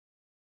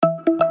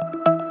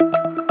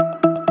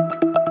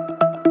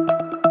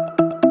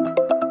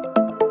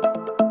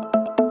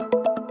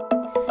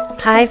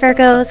Hi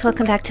Virgos,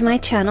 welcome back to my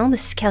channel.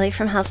 This is Kelly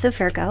from House of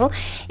Virgo.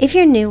 If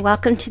you're new,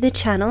 welcome to the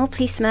channel.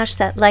 Please smash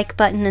that like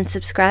button and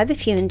subscribe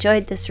if you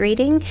enjoyed this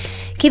reading.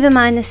 Keep in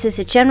mind this is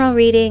a general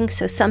reading,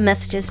 so some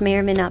messages may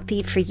or may not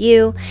be for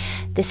you.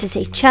 This is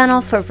a channel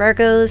for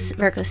Virgos,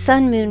 Virgo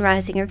Sun, Moon,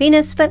 Rising, or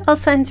Venus, but all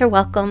signs are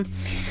welcome.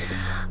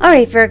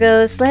 Alright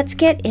Virgos, let's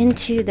get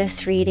into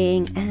this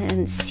reading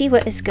and see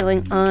what is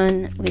going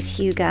on with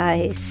you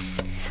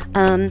guys.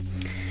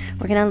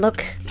 We're going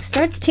to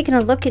start taking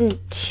a look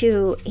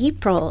into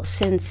April,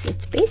 since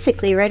it's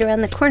basically right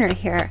around the corner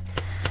here.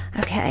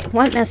 Okay,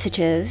 what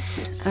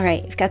messages? All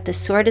right, you've got the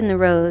Sword and the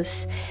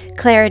Rose.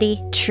 Clarity,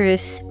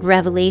 truth,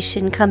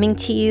 revelation coming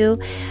to you.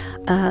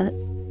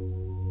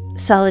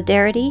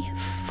 Solidarity,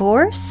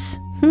 force,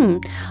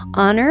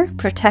 honor,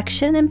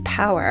 protection, and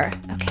power.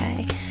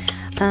 Okay.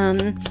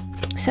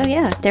 So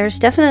yeah, there's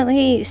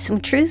definitely some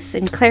truth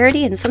and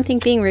clarity and something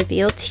being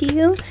revealed to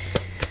you.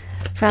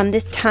 From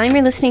this time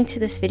you're listening to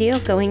this video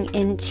going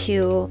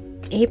into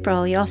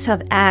April, you also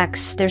have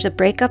acts. There's a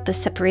breakup, a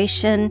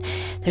separation.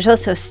 There's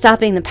also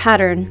stopping the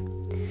pattern,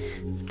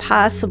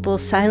 possible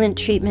silent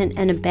treatment,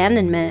 and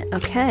abandonment.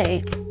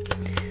 Okay.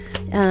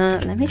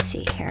 Let me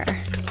see here.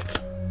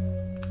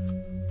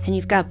 And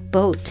you've got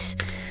boat.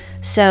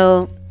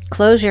 So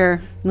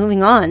closure,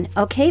 moving on.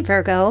 Okay,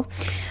 Virgo.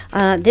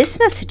 This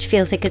message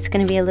feels like it's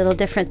going to be a little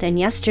different than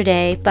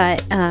yesterday,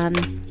 but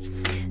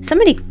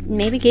somebody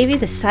maybe gave you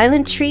the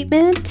silent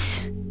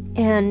treatment,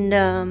 and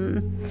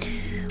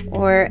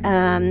or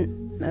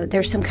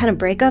there's some kind of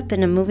breakup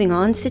and a moving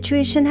on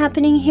situation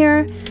happening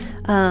here,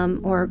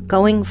 or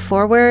going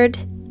forward.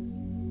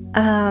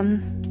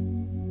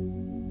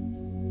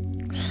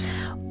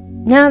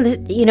 Now,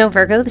 you know,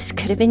 Virgo, this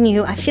could have been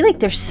you. I feel like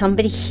there's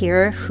somebody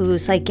here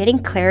who's like getting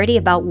clarity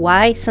about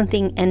why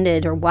something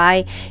ended, or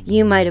why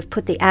you might have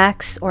put the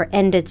axe or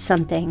ended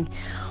something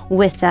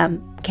with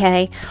them.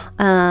 Okay.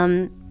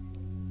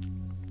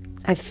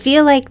 I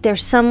feel like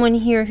there's someone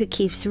here who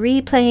keeps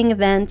replaying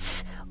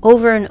events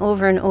over and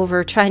over and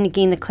over, trying to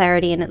gain the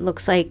clarity, and it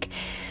looks like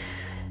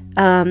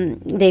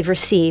they've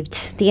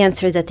received the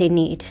answer that they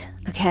need.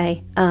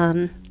 Okay.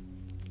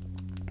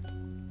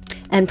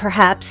 And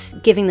perhaps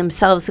giving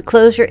themselves a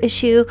closure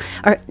issue,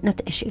 or not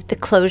the issue, the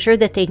closure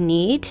that they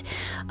need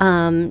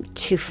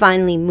to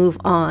finally move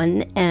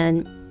on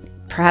and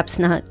perhaps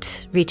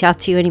not reach out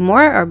to you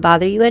anymore or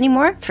bother you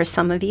anymore for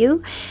some of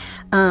you.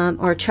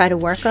 Or try to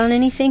work on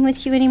anything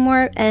with you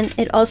anymore. And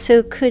it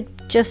also could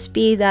just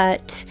be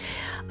that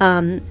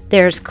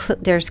there's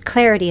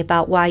clarity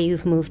about why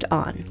you've moved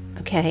on,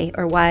 okay,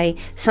 or why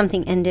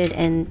something ended.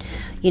 And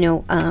you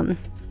know,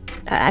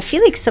 I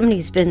feel like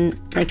somebody's been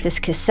like this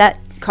cassette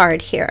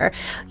card here,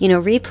 you know,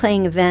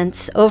 replaying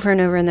events over and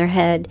over in their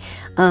head,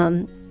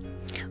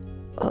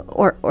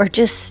 or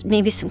just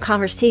maybe some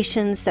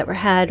conversations that were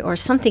had, or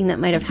something that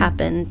might have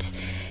happened.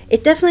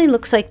 It definitely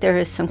looks like there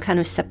is some kind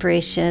of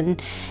separation,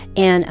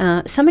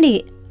 and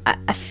somebody,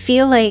 I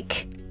feel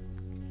like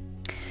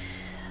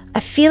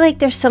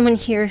there's someone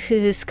here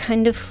who's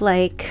kind of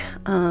like,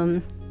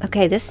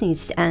 okay, this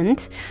needs to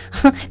end.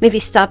 Maybe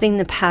stopping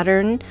the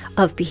pattern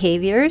of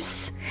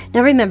behaviors.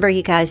 Now remember,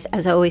 you guys,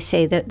 as I always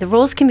say, that the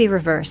roles can be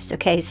reversed,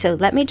 okay? So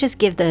let me just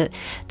give the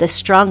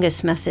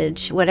strongest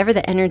message, whatever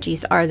the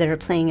energies are that are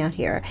playing out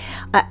here.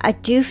 I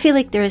do feel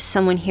like there is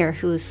someone here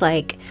who's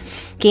like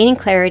gaining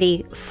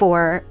clarity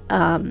for,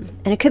 and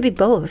it could be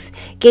both,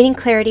 gaining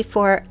clarity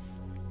for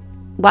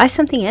why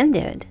something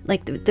ended,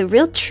 like the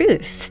real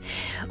truth.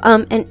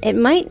 And it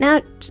might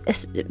not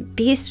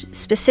be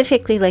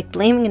specifically like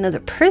blaming another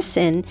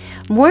person,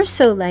 more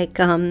so like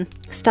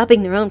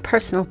stopping their own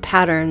personal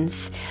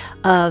patterns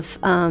of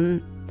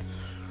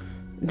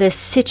this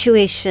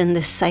situation,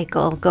 this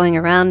cycle going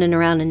around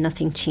and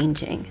nothing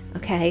changing.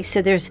 Okay,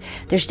 so there's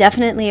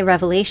definitely a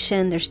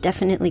revelation, there's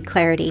definitely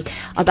clarity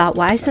about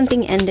why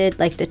something ended,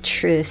 like the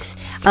truth.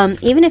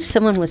 Even if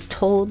someone was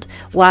told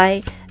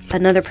why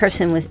another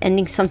person was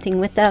ending something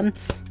with them,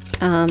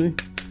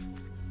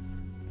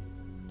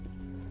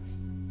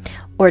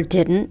 or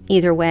didn't,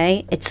 either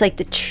way, it's like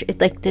the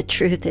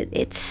truth,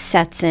 it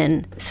sets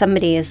in.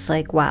 Somebody is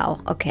like, wow,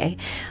 okay,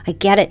 I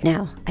get it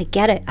now. I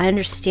get it. I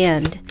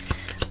understand.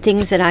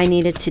 Things that I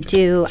needed to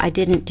do, I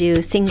didn't do.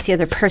 Things the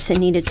other person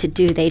needed to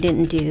do, they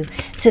didn't do.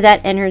 So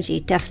that energy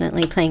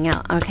definitely playing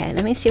out. Okay,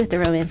 let me see what the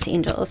romance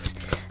angels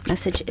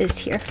message is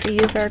here for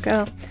you,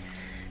 Virgo.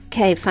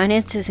 Okay,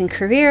 finances and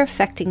career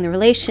affecting the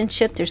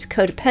relationship. There's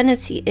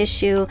codependency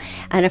issue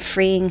and a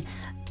freeing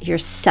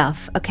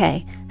yourself.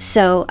 Okay,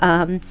 so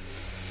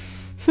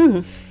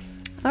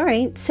all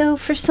right, so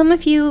for some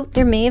of you,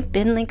 there may have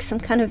been like some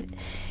kind of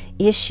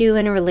issue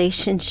in a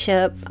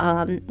relationship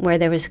where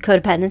there was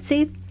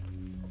codependency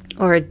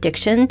or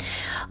addiction,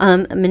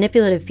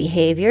 manipulative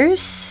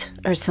behaviors,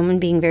 or someone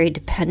being very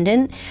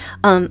dependent.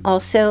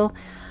 Also,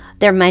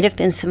 there might have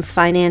been some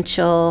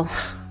financial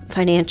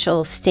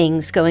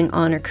things going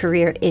on, or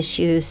career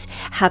issues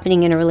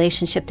happening in a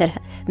relationship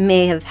that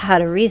may have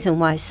had a reason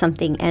why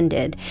something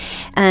ended.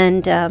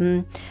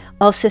 And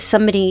Also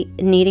somebody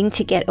needing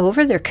to get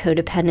over their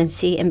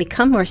codependency and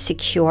become more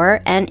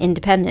secure and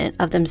independent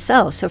of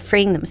themselves, so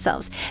freeing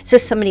themselves. So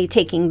somebody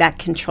taking back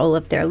control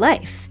of their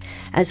life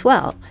as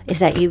well. Is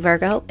that you,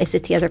 Virgo? Is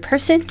it the other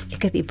person? It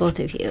could be both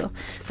of you.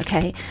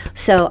 Okay,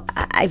 so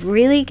I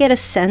really get a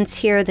sense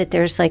here that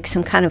there's like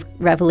some kind of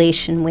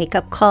revelation,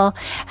 wake-up call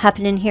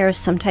happening here,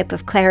 some type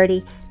of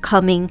clarity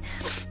coming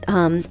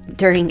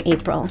during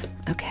April.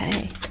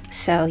 Okay,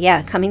 so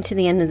yeah, coming to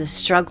the end of the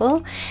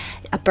struggle,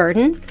 a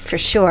burden for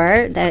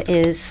sure that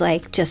is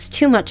like just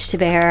too much to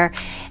bear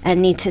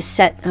and need to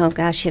set, oh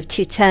gosh, you have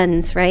 2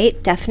 10s,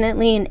 right?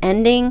 Definitely an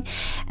ending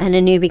and a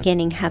new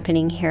beginning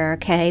happening here.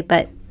 Okay,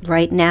 but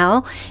right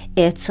now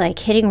it's like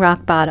hitting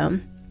rock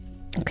bottom.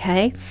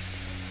 Okay,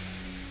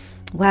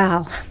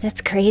 wow,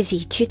 that's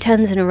crazy. 2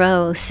 10s in a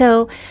row.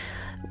 So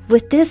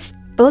with this,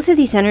 both of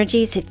these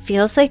energies, it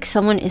feels like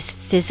someone is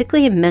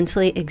physically and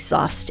mentally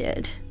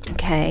exhausted.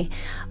 Okay,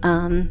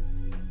 I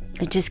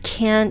just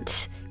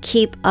can't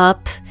keep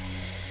up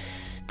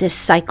this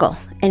cycle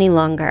any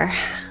longer.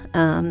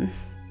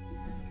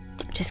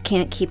 Just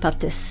can't keep up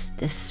this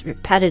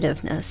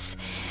repetitiveness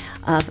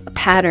of a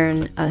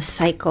pattern, a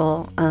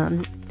cycle.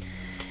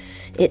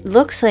 It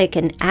looks like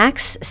an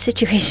axe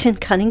situation,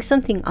 cutting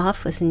something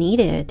off was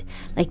needed.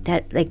 Like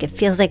that, like it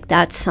feels like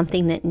that's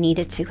something that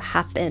needed to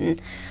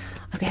happen.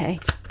 Okay,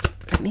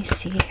 let me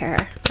see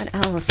here. What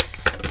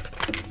else?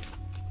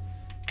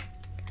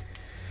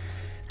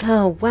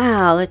 Oh,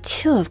 wow. The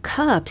 2 of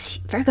Cups.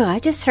 Virgo, I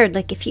just heard,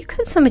 like, if you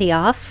cut somebody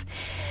off,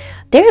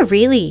 they're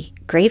really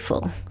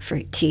grateful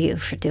to you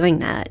for doing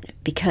that,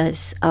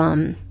 because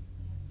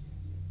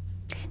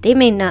they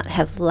may not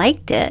have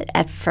liked it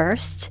at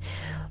first,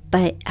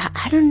 but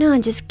I don't know.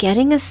 I'm just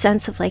getting a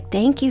sense of, like,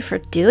 thank you for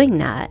doing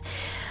that.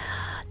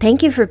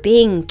 Thank you for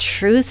being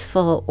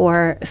truthful,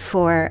 or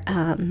for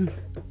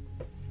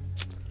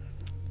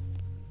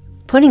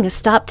putting a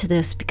stop to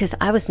this, because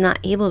I was not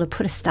able to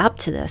put a stop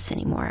to this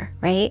anymore,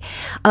 right?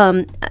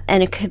 And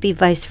it could be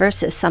vice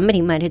versa. Somebody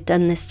might have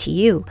done this to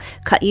you,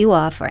 cut you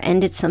off, or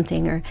ended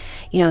something, or,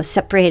 you know,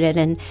 separated.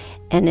 And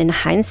in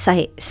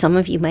hindsight, some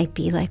of you might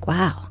be like,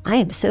 wow, I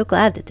am so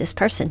glad that this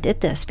person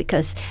did this,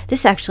 because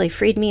this actually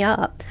freed me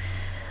up.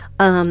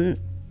 And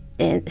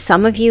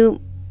some of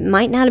you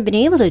might not have been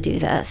able to do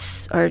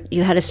this, or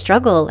you had a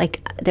struggle.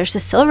 Like, there's a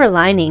silver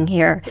lining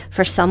here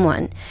for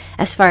someone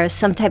as far as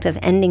some type of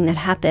ending that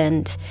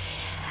happened.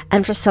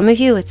 And for some of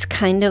you, it's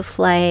kind of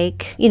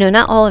like, you know,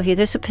 not all of you,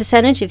 there's a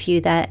percentage of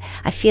you that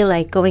I feel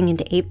like going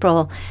into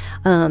April,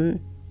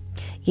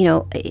 you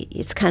know,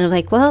 it's kind of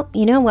like, well,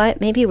 you know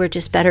what, maybe we're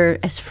just better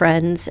as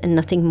friends and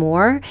nothing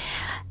more,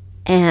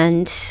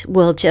 and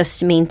we'll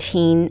just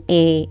maintain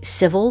a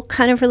civil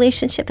kind of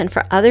relationship. And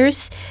for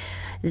others,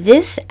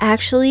 this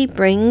actually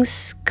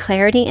brings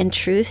clarity and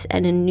truth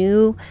and a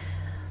new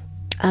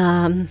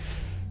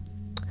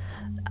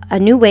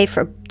way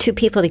for 2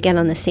 people to get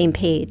on the same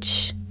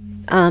page.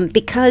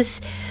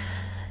 Because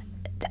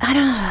I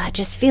don't know, I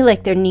just feel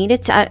like they're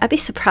needed to. I'd be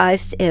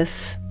surprised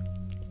if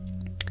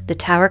the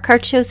Tower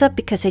card shows up,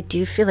 because I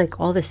do feel like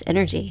all this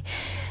energy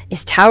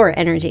is Tower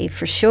energy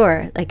for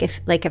sure. Like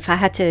if I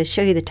had to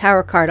show you the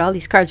Tower card, all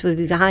these cards would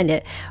be behind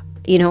it.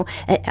 You know,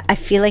 I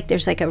feel like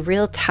there's like a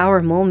real Tower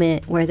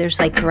moment where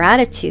there's like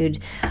gratitude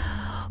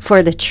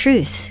for the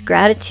truth,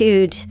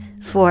 gratitude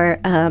for,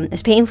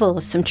 as painful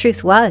as some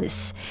truth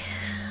was,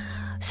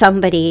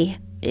 somebody,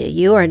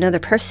 you or another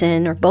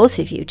person, or both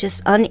of you,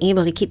 just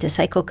unable to keep the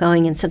cycle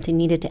going, and something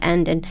needed to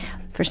end. And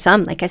for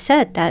some, like I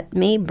said, that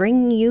may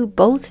bring you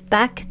both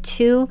back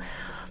to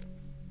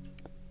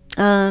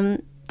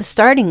the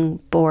starting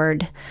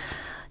board.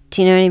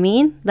 Do you know what I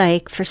mean?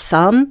 Like, for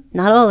some,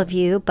 not all of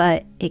you,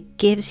 but it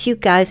gives you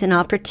guys an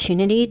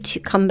opportunity to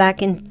come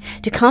back and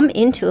to come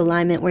into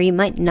alignment where you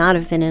might not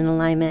have been in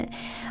alignment.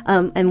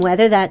 And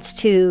whether that's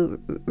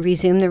to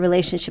resume the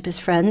relationship as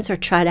friends, or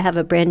try to have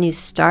a brand new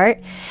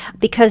start.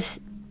 Because,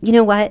 you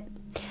know what?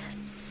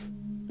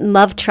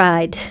 Love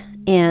tried,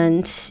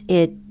 and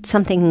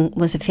something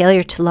was a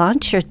failure to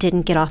launch, or it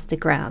didn't get off the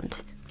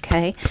ground.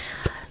 Okay?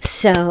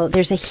 So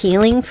there's a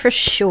healing for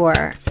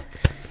sure.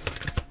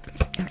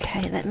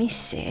 Okay, let me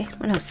see.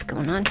 What else is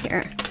going on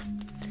here?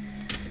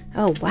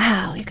 Oh,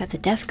 wow. You got the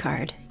Death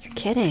card. You're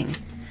kidding.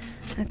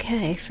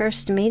 Okay,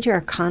 first major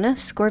arcana,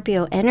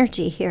 Scorpio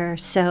energy here.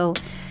 So,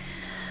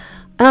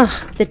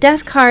 the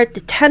Death card,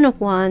 the 10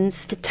 of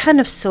Wands, the 10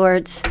 of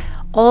Swords,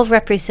 all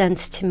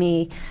represents to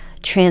me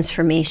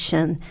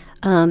transformation.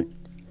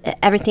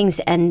 Everything's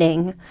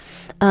ending.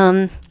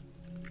 The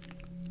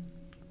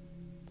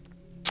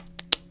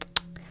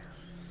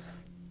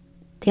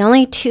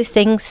only 2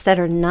 things that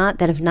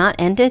have not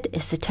ended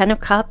is the 10 of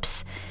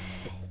Cups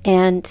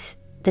and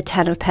the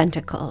 10 of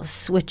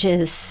Pentacles, which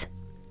is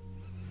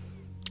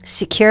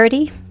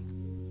security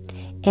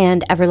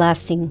and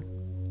everlasting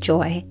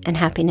joy and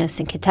happiness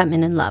and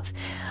contentment and love.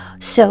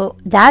 So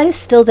that is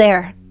still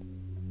there.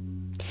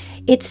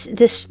 It's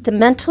the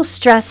mental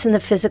stress and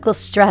the physical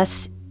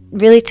stress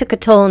really took a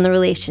toll in the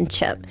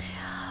relationship.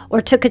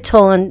 or took a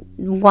toll on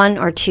one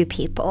or two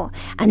people,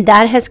 and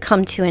that has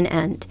come to an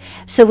end.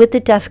 So with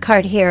the Death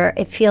card here,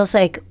 it feels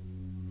like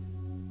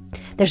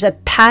there's a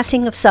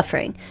passing of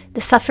suffering.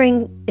 The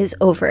suffering is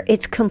over.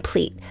 It's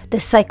complete. The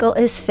cycle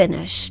is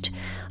finished.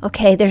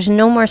 Okay, there's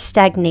no more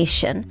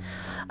stagnation.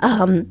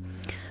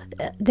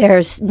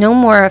 There's no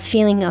more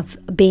feeling of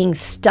being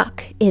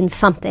stuck in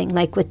something,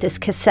 like with this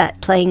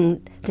cassette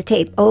playing the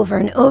tape over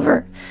and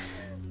over.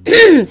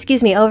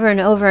 Excuse me, over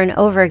and over and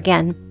over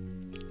again.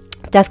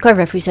 Death card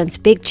represents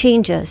big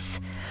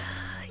changes,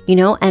 you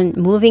know, and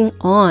moving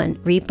on,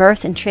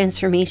 rebirth and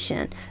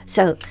transformation.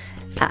 So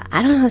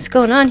I don't know what's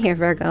going on here,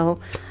 Virgo.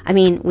 I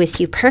mean,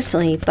 with you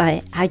personally,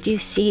 but I do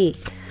see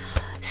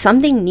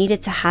something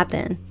needed to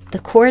happen. The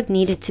cord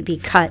needed to be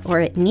cut,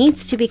 or it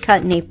needs to be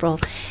cut in April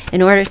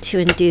in order to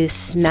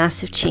induce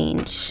massive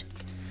change,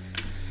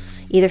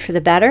 either for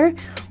the better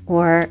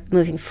or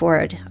moving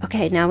forward.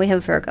 Okay, now we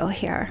have Virgo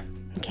here.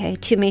 Okay,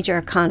 2 major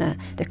arcana.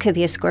 There could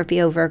be a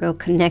Scorpio-Virgo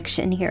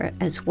connection here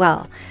as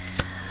well.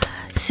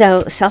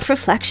 So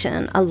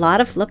self-reflection, a lot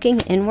of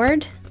looking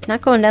inward,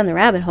 not going down the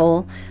rabbit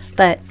hole,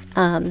 but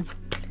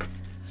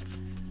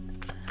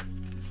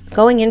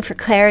going in for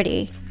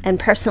clarity and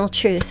personal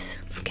truth.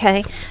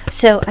 Okay,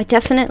 so I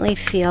definitely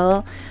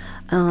feel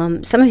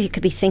some of you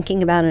could be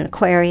thinking about an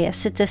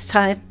Aquarius at this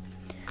time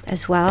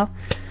as well.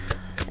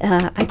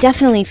 I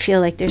definitely feel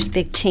like there's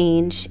big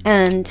change,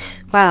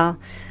 and wow,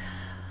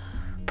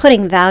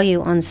 putting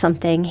value on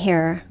something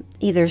here,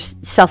 either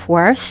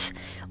self-worth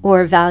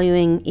or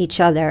valuing each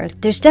other.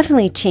 There's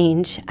definitely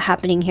change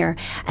happening here,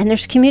 and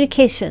there's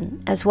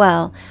communication as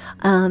well.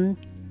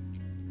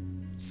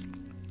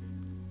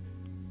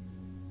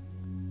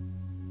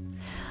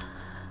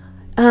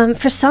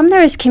 For some,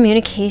 there is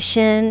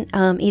communication.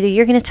 Either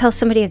you're going to tell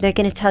somebody, or they're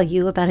going to tell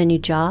you about a new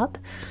job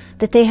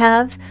that they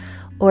have,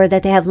 or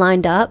that they have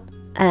lined up,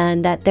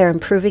 and that they're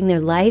improving their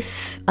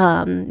life.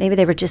 Maybe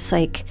they were just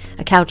like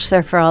a couch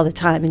surfer all the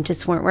time and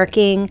just weren't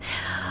working,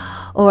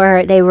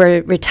 or they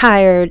were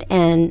retired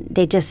and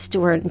they just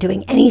weren't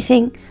doing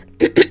anything.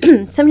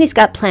 Somebody's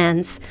got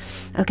plans.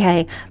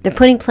 Okay, they're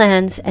putting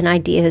plans and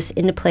ideas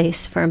into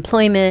place for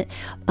employment,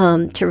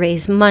 to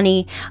raise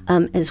money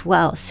as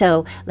well.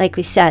 So like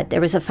we said,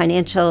 there was a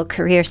financial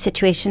career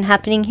situation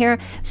happening here.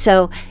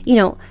 So, you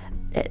know,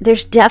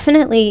 there's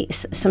definitely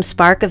some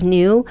spark of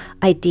new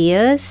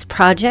ideas,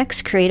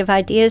 projects, creative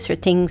ideas, or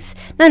things,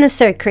 not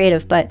necessarily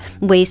creative, but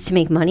ways to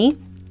make money.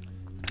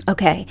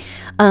 Okay.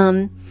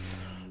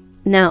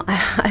 Now,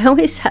 I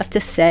always have to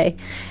say,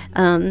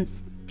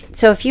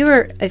 so if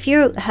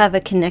you have a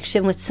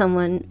connection with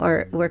someone,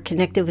 or were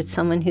connected with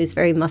someone who's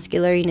very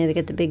muscular, you know, they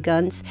get the big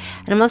guns,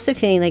 and I'm also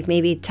feeling like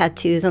maybe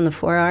tattoos on the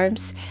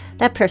forearms,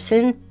 that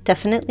person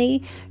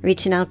definitely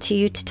reaching out to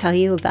you to tell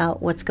you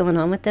about what's going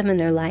on with them in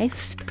their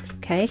life.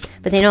 Okay,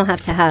 but they don't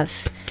have to have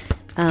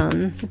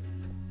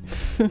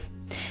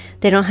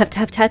they don't have to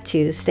have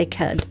tattoos. They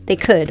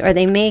could, or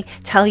they may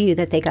tell you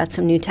that they got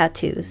some new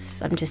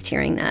tattoos. I'm just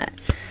hearing that.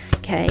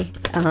 Okay,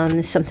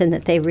 it's something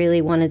that they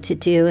really wanted to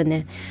do, and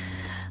then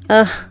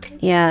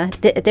yeah,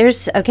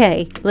 there's,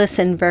 okay,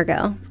 listen,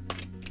 Virgo,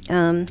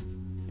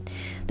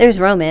 there's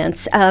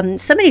romance.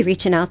 Somebody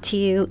reaching out to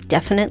you,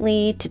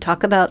 definitely, to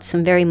talk about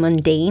some very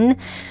mundane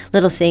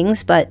little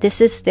things, but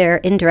this is their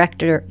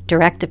indirect or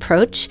direct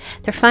approach.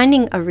 They're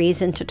finding a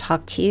reason to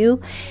talk to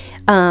you,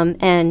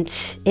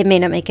 and it may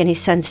not make any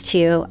sense to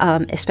you,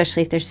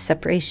 especially if there's a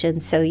separation.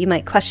 So you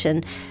might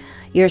question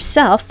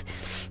yourself,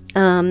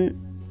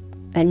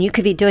 and you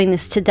could be doing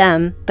this to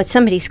them, but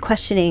somebody's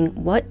questioning,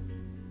 what,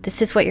 this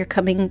is what you're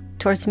coming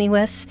towards me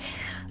with?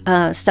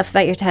 Stuff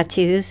about your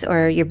tattoos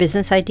or your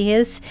business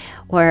ideas,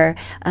 or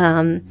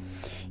you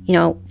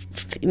know,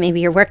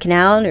 maybe you're working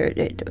out,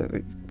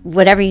 or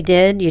whatever you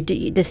did.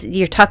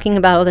 You're talking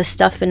about all this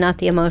stuff, but not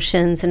the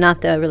emotions and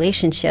not the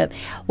relationship.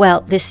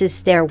 Well, this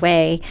is their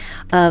way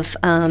of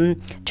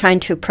trying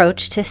to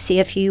approach to see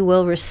if you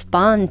will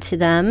respond to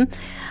them.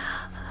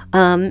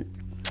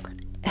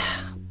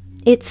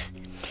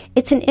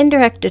 It's an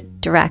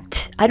indirect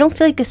direct. I don't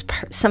feel like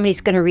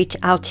somebody's going to reach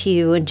out to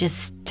you and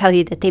just tell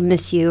you that they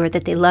miss you or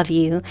that they love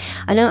you.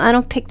 I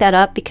don't pick that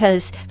up,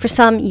 because for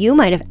some, you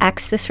might have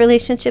axed this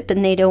relationship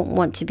and they don't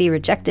want to be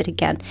rejected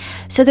again.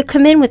 So they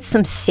come in with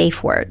some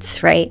safe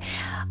words, right?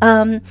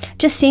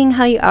 Just seeing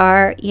how you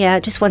are. Yeah,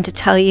 just want to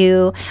tell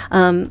you,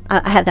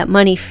 I have that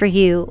money for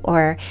you,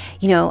 or,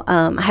 you know,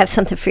 I have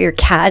something for your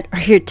cat or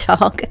your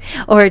dog,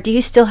 or do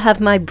you still have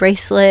my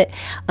bracelet?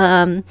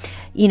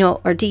 You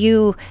know, or do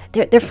you,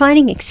 they're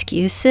finding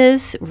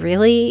excuses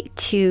really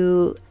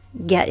to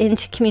get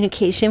into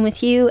communication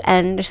with you,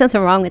 and there's nothing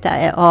wrong with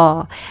that at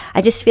all.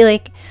 I just feel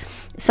like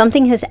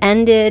something has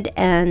ended,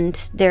 and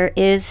there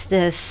is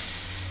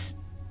this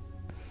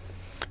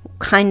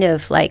kind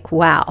of like,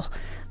 wow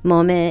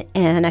moment,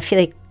 and I feel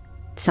like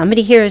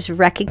somebody here is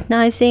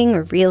recognizing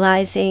or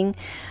realizing,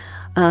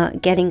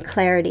 getting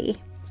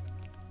clarity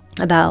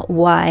about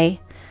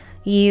why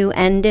you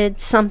ended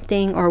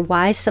something, or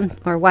why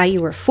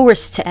you were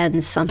forced to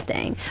end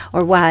something,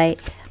 or why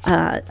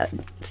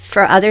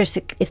For others,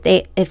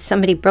 if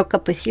somebody broke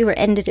up with you or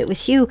ended it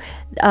with you,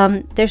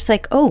 there's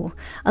like, oh,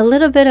 a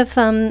little bit of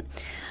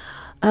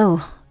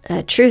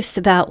truth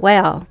about,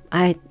 well,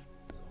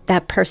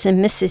 that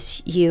person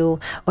misses you,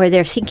 or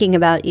they're thinking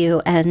about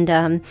you,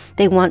 and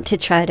they want to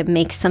try to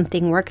make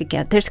something work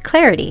again. There's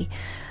clarity.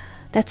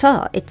 That's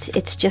all.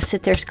 It's just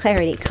that there's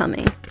clarity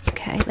coming.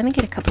 Okay, let me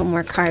get a couple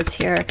more cards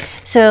here.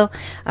 So,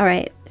 all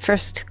right,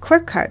 first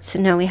court card. So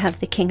now we have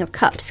the King of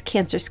Cups,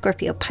 Cancer,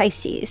 Scorpio,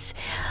 Pisces.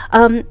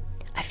 I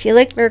feel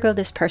like, Virgo,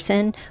 this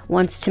person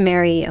wants to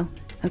marry you.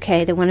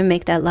 Okay, they want to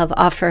make that love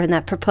offer and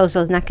that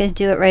proposal. They're not going to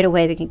do it right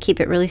away. They can keep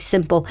it really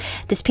simple.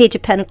 This Page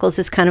of Pentacles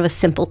is kind of a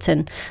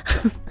simpleton.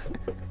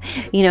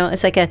 You know,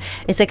 it's like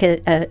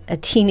a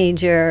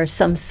teenager or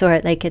some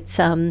sort. Like it's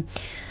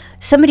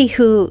somebody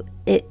who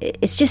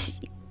it's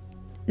just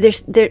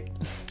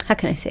how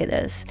can I say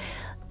this?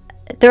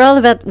 They're all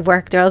about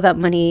work. They're all about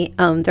money.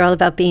 They're all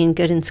about being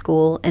good in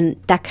school and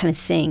that kind of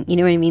thing. You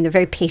know what I mean? They're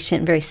very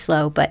patient, very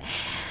slow. But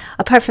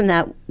apart from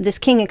that, this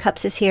King of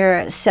Cups is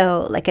here.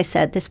 So like I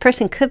said, this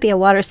person could be a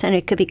water sign.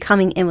 It could be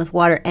coming in with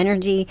water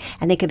energy,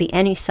 and they could be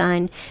any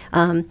sign.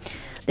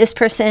 This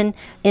person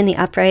in the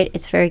upright,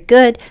 it's very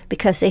good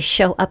because they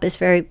show up as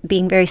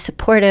being very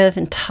supportive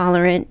and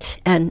tolerant,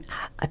 and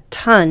a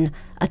ton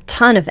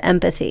of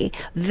empathy,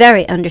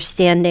 very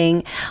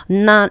understanding,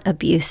 not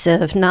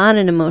abusive, not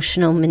an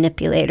emotional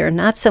manipulator,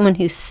 not someone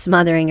who's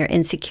smothering or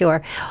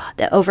insecure.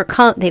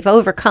 They've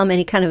overcome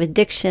any kind of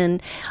addiction,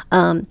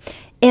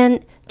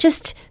 and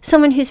just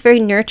someone who's very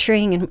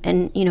nurturing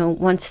and you know,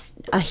 wants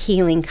a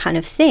healing kind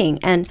of thing,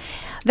 and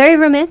very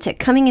romantic,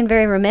 coming in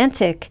very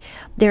romantic.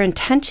 Their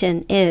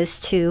intention is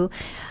to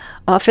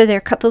offer their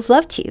cup of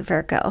love to you,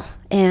 Virgo,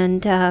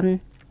 and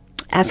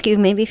ask you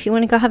maybe if you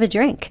want to go have a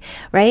drink,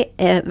 right?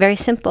 Very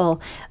simple,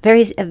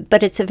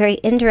 but it's a very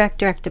indirect,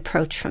 direct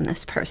approach from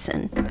this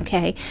person,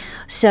 okay?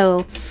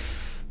 So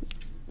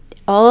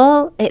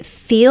all it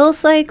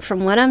feels like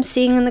from what I'm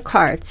seeing in the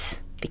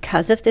cards,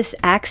 because of this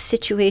axe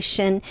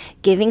situation,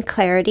 giving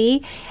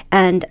clarity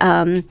and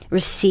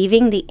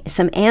receiving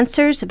some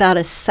answers about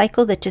a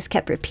cycle that just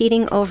kept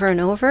repeating over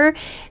and over,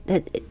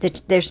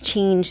 that there's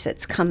change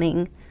that's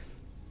coming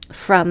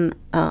from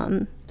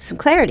some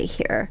clarity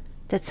here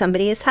that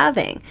somebody is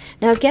having.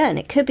 Now again,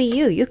 it could be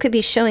you. You could be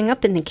showing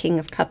up in the King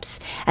of Cups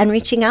and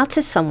reaching out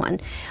to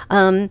someone.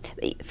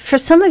 For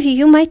some of you,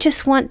 you might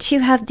just want to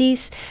have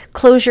these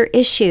closure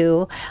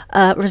issue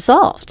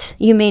resolved.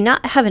 You may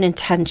not have an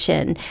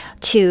intention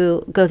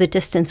to go the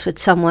distance with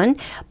someone,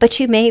 but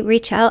you may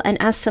reach out and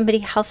ask somebody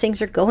how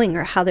things are going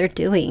or how they're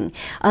doing.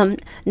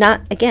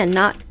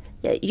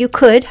 You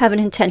could have an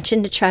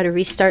intention to try to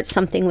restart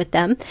something with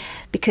them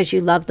because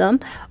you love them,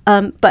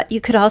 but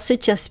you could also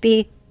just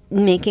be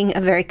making a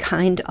very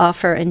kind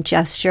offer and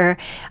gesture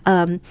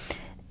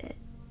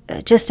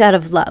just out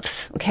of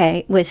love,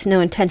 okay, with no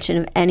intention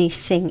of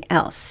anything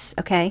else,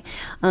 okay?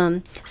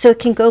 So it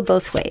can go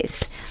both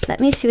ways. Let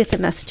me see what the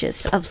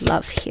messages of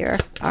love here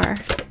are.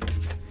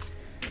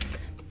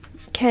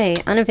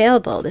 Okay,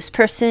 unavailable. This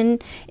person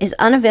is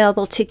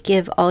unavailable to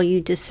give all you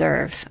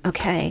deserve,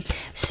 okay?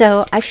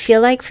 So I feel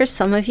like for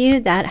some of you,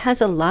 that has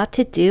a lot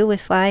to do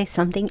with why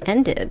something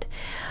ended.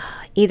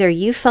 Either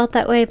you felt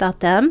that way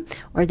about them,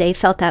 or they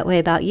felt that way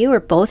about you, or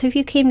both of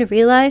you came to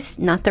realize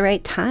not the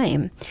right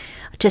time.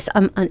 Just,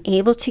 I'm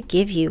unable to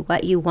give you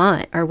what you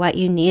want or what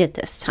you need at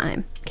this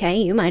time. Okay,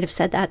 you might have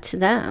said that to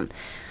them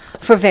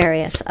for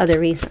various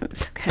other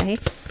reasons. Okay,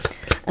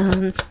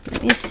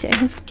 let me see.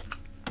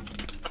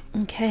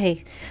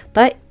 Okay,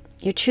 but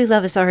your true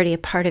love is already a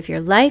part of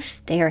your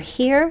life. They are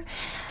here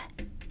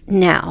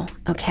now.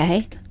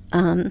 Okay,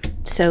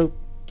 so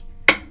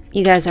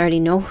you guys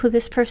already know who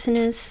this person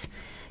is.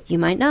 You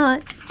might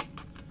not.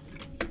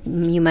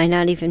 You might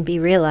not even be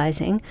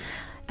realizing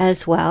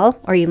as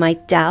well, or you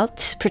might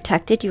doubt.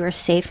 Protected, you are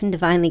safe and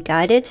divinely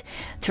guided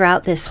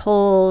throughout this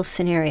whole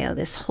scenario,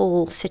 this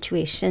whole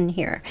situation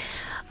here.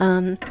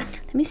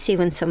 Let me see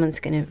when someone's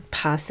going to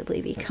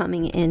possibly be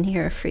coming in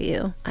here for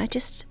you.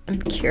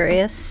 I'm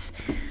curious.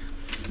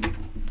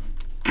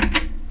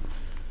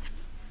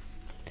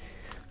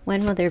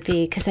 When will there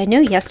be? Because I know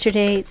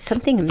yesterday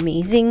something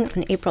amazing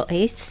on April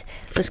 8th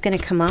was going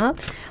to come up.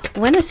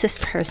 When is this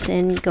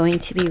person going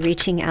to be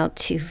reaching out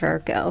to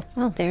Virgo?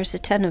 Oh, there's a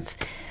Ten of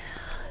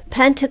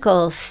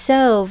Pentacles.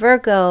 So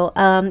Virgo,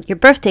 your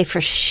birthday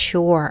for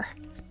sure.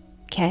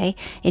 Okay,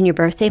 in your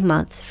birthday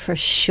month for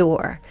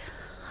sure.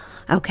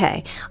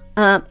 Okay,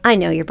 I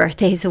know your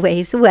birthday is a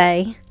ways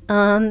away,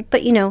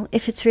 but you know,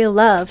 if it's real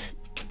love,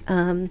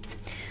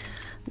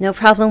 no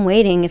problem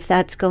waiting. If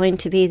that's going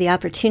to be the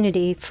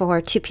opportunity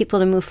for two people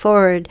to move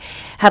forward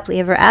happily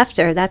ever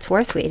after, that's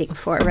worth waiting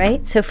for,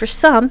 right? So for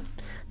some,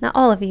 not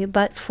all of you,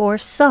 but for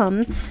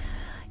some,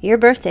 your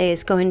birthday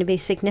is going to be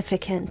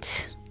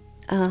significant.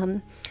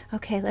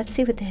 Okay, let's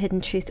see what the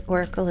Hidden Truth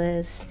Oracle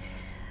is.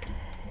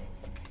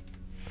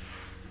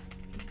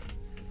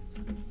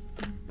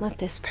 What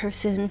this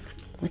person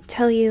would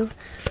tell you,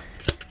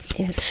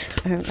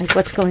 or like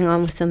what's going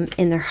on with them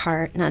in their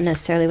heart. Not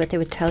necessarily what they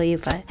would tell you,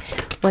 but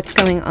what's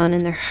going on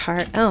in their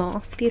heart.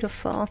 Oh,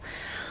 beautiful.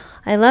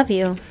 I love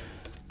you.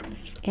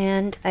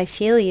 And I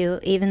feel you,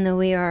 even though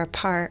we are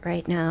apart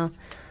right now.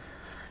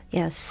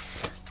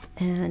 Yes.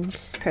 And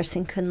this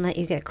person couldn't let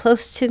you get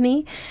close to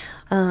me.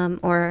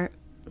 Or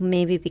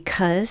maybe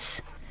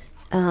because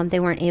they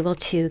weren't able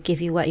to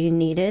give you what you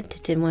needed.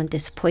 Didn't want to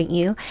disappoint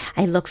you.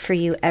 I look for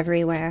you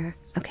everywhere.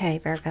 Okay,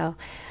 Virgo.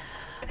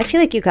 I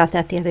feel like you got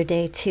that the other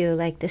day, too.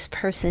 Like, this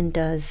person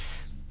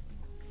does...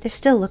 They're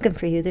still looking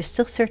for you. They're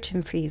still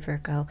searching for you,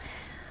 Virgo.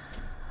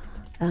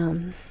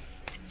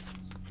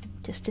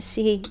 Just to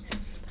see...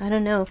 I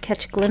don't know,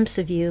 catch a glimpse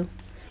of you,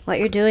 what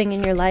you're doing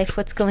in your life,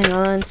 what's going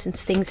on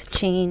since things have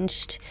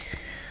changed.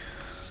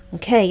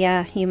 Okay,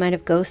 yeah, you might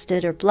have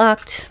ghosted or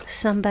blocked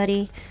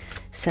somebody,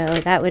 so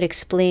that would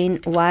explain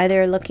why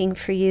they're looking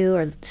for you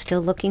or still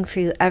looking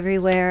for you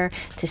everywhere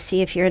to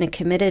see if you're in a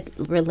committed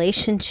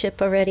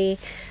relationship already.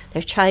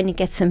 They're trying to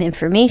get some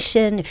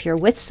information if you're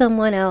with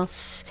someone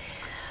else,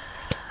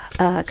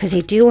 because they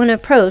do want to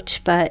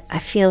approach, but I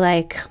feel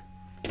like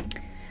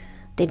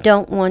they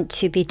don't want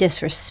to be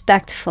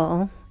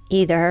disrespectful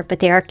either, but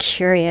they are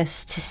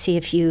curious to see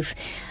if you've...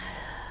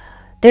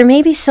 There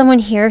may be someone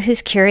here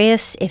who's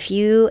curious if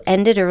you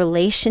ended a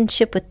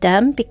relationship with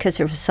them because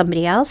there was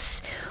somebody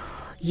else.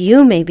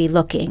 You may be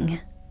looking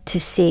to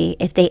see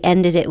if they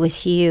ended it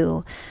with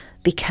you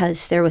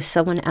because there was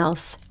someone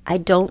else. I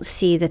don't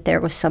see that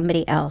there was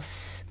somebody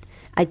else.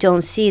 I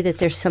don't see that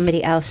there's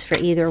somebody else for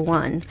either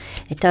one.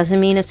 It doesn't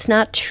mean it's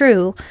not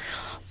true,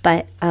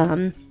 but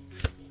I'm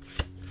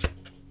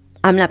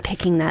not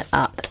picking that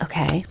up,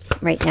 okay,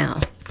 right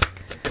now.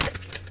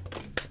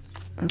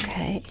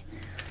 Okay.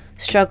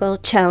 Struggle,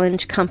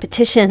 challenge,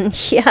 competition.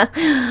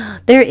 Yeah,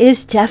 there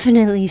is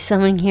definitely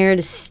someone here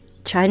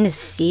trying to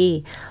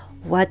see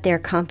what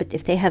their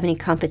if they have any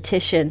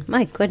competition.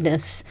 My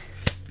goodness.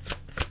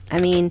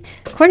 I mean,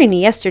 according to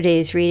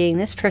yesterday's reading,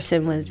 this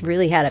person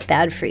really had it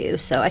bad for you.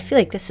 So I feel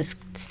like this is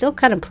still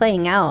kind of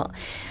playing out.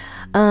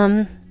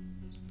 I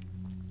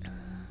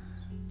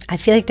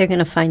feel like they're going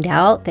to find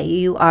out that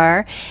you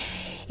are,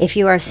 if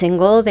you are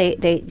single,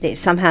 they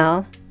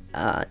somehow...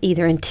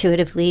 either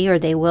intuitively or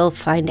they will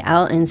find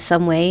out in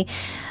some way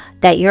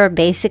that you're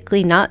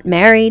basically not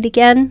married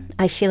again.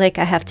 I feel like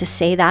I have to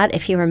say that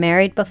if you were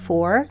married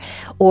before,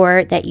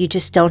 or that you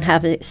just don't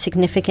have a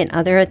significant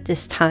other at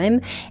this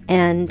time,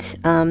 and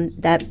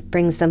that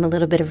brings them a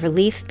little bit of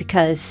relief,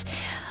 because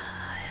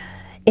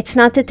it's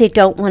not that they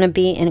don't want to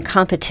be in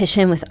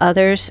competition with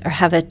others or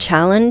have a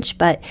challenge,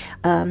 but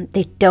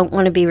they don't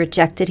want to be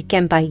rejected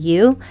again by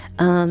you,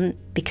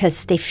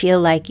 because they feel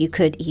like you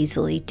could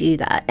easily do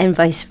that, and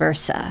vice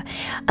versa.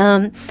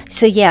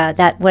 So yeah,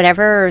 that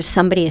whatever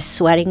somebody is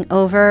sweating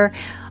over,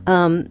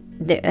 a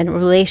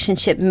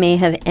relationship may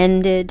have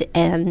ended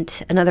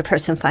and another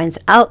person finds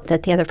out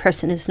that the other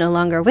person is no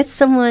longer with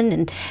someone,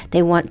 and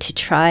they want to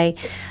try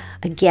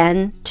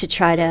again to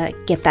try to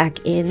get back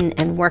in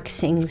and work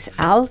things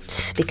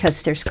out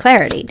because there's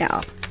clarity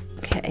now.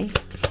 Okay.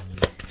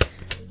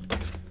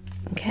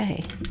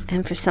 Okay.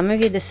 And for some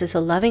of you, this is a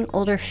loving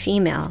older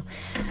female.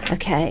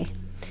 Okay.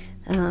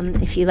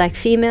 If you like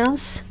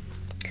females,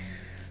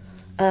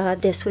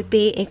 this would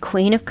be a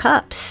Queen of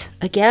Cups.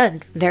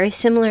 Again, very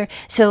similar.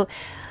 So,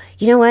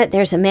 you know what?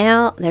 There's a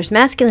male, there's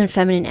masculine and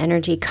feminine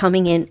energy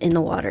coming in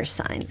the water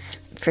signs,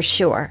 for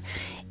sure.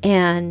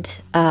 And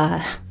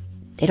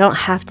they don't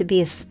have to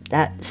be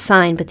that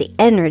sign, but the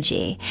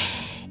energy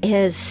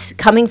is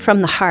coming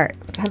from the heart,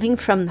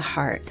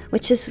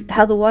 which is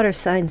how the water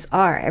signs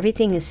are.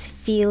 Everything is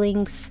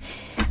feelings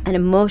and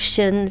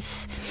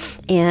emotions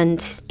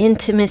and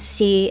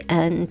intimacy,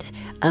 and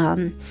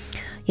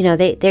you know,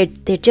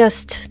 they're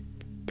just,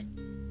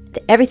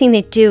 everything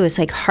they do is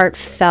like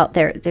heartfelt.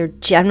 They're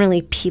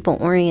generally people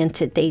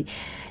oriented.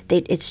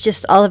 It's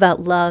just all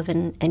about love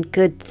and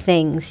good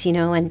things, you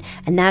know, and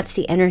that's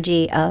the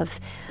energy of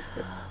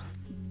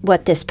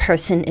what this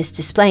person is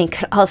displaying.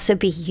 Could also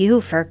be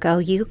you, Virgo.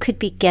 You could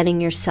be getting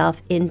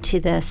yourself into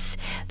this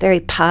very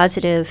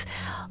positive,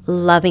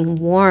 loving,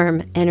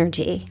 warm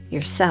energy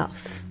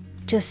yourself.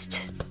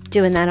 Just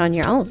doing that on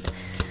your own.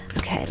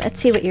 Okay, let's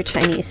see what your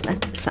Chinese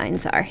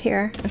signs are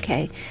here.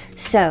 Okay,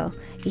 so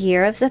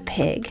year of the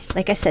pig.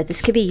 Like I said,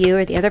 this could be you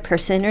or the other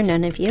person or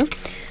none of you.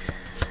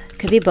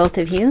 Could be both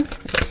of you.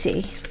 Let's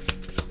see.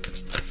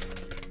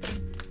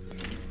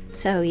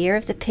 So year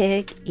of the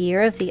pig,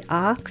 year of the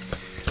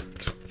ox.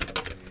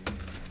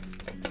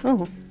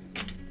 Oh,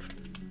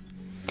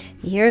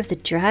 year of the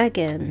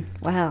dragon.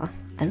 Wow,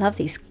 I love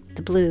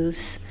the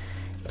blues.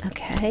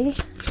 Okay.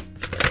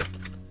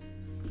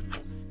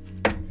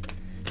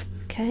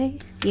 Okay,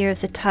 year of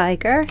the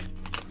tiger.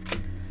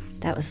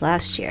 That was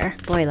last year.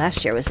 Boy,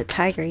 last year was a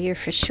tiger year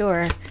for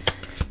sure.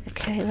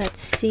 Okay,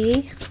 let's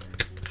see.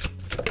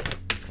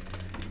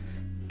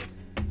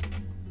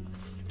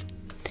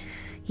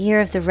 Year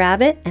of the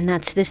rabbit, and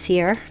that's this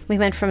year. We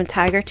went from a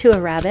tiger to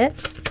a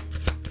rabbit.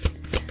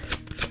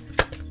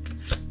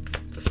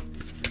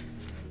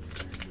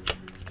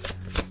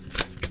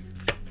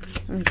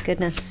 Oh,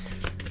 goodness.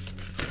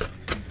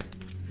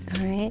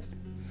 All right.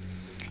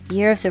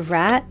 Year of the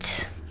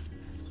rat.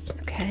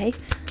 Okay,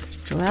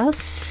 who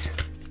else?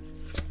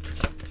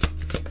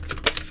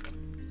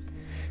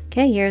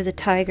 Okay, Year of the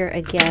Tiger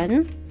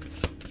again.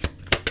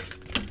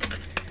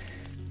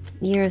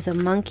 Year of the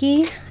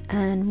Monkey,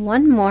 and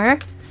one more.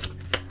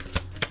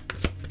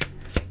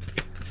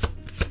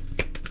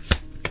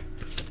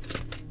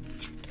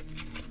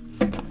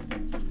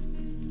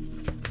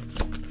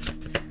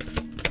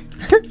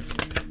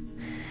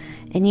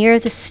 And Year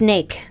of the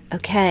Snake.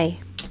 Okay.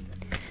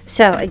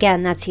 So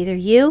again, that's either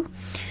you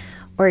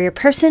or your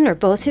person or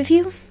both of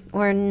you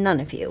or none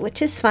of you,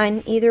 which is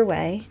fine either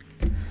way.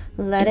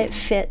 Let it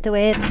fit the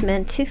way it's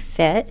meant to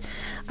fit.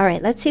 All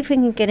right, let's see if we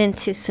can get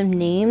into some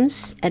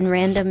names and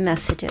random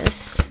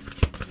messages.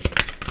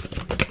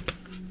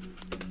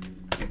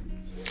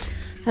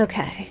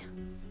 Okay.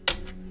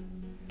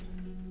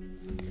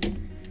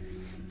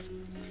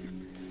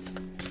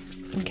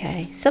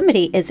 Okay,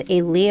 somebody is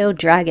a Leo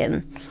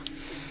dragon.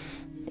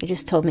 They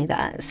just told me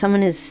that.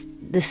 Someone is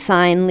the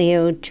sign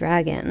Leo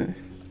dragon.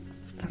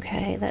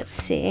 Okay, let's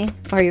see.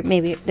 Or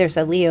maybe there's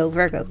a Leo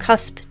Virgo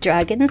cusp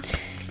dragon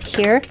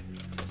here.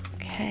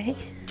 Okay.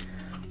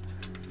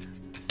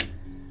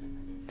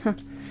 Huh.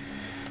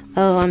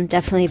 Oh, I'm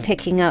definitely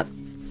picking up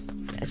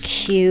a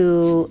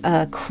Q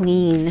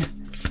queen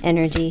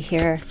energy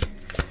here.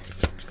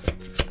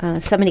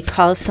 Somebody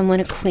calls someone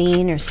a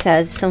queen or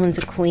says someone's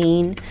a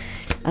queen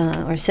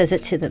or says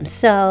it to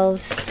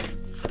themselves.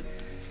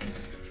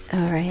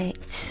 All right.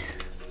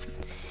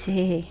 Let's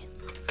see.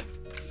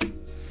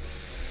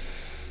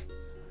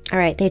 All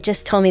right, they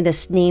just told me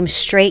this name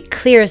straight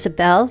clear as a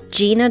bell.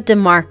 Gina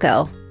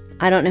DeMarco.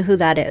 I don't know who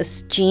that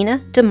is. Gina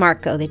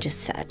DeMarco, they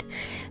just said.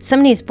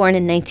 Somebody was born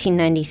in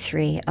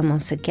 1993, I'm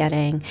also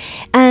getting.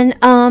 And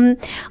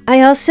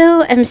I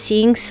also am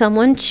seeing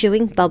someone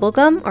chewing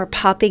bubblegum or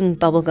popping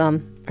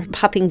bubblegum or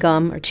popping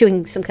gum or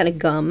chewing some kind of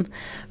gum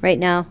right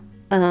now.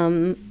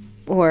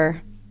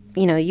 Or,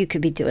 you know, you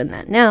could be doing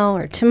that now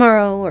or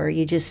tomorrow, or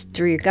you just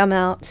threw your gum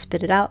out,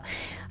 spit it out.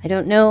 I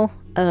don't know.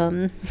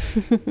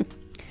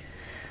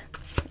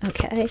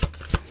 Okay.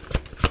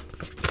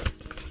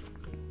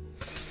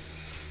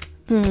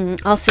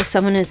 Also,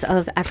 someone is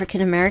of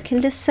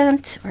African-American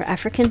descent or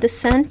African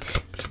descent.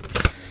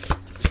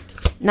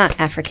 Not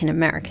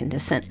African-American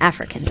descent,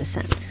 African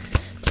descent.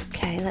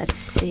 Okay, let's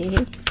see.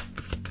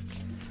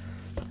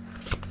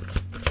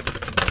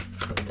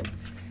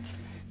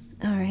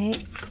 All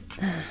right.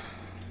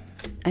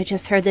 I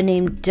just heard the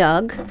name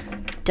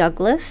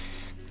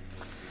Douglas.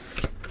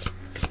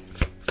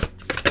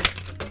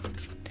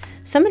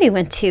 Somebody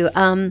went to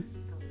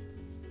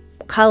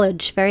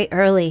college very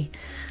early.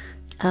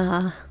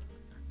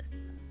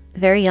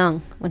 Very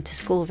young. Went to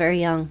school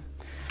very young.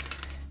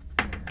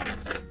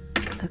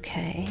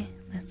 Okay,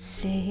 let's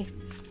see.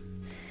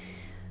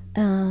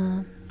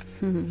 And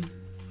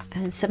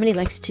somebody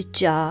likes to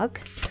jog.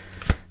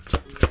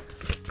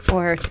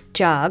 Or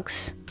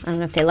jogs. I don't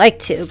know if they like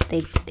to, but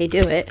they do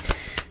it.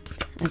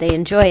 They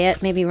enjoy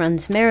it. Maybe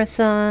runs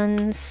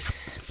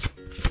marathons.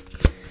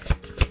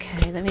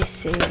 Okay, let me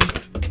see.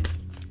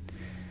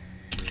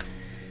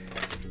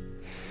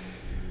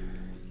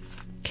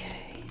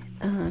 Okay.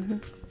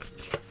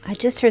 I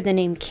just heard the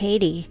name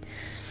Katie.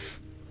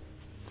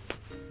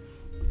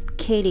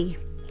 Katie.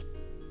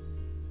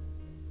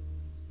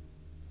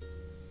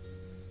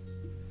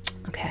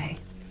 Okay.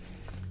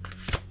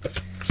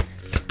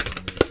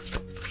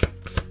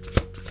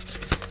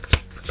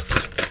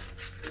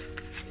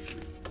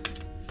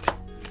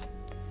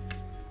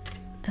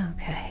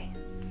 Okay.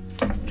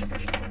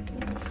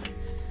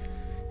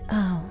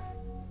 Oh.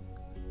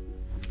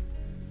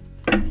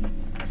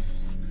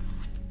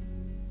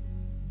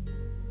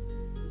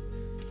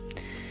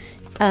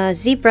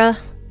 Zebra.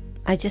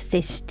 They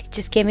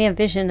just gave me a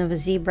vision of a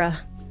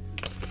zebra.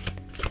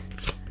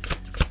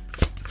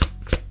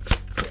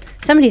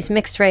 Somebody's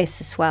mixed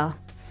race as well.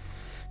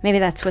 Maybe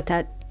that's what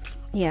that,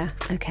 yeah,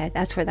 okay,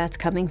 that's where that's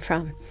coming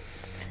from.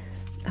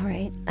 All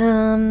right.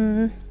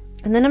 And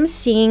then I'm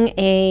seeing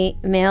a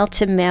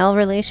male-to-male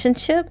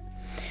relationship.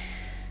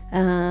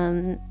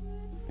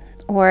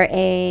 Or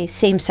a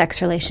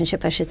same-sex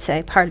relationship, I should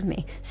say. Pardon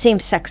me.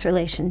 Same-sex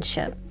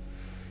relationship.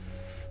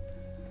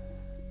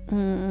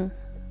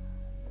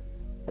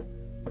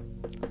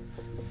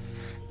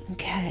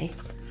 Okay.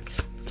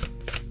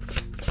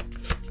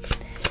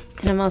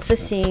 And I'm also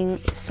seeing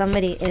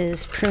somebody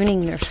is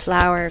pruning their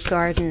flower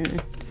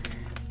garden.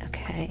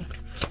 Okay.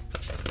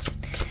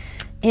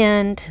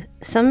 And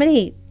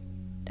somebody...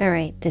 All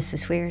right, this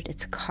is weird.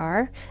 It's a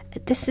car.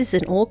 This is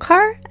an old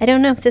car. I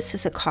don't know if this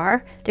is a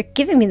car. They're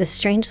giving me this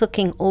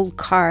strange-looking old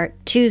car,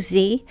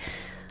 2Z.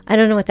 I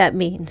don't know what that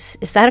means.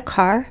 Is that a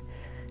car?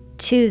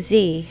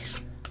 2Z.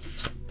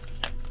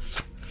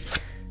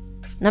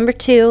 Number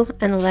 2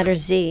 and the letter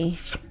Z.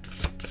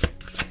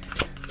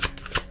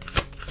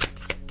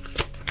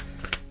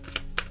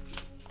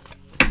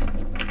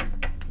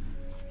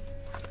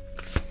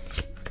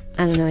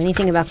 I don't know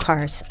anything about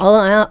cars.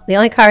 The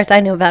only cars I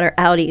know about are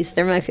Audis.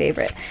 They're my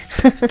favorite.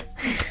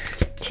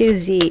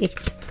 2Z.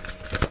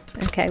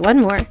 Okay,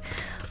 one more.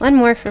 One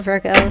more for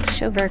Virgo.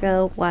 Show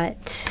Virgo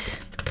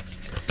what.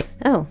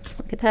 Oh,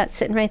 look at that,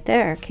 sitting right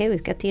there. Okay,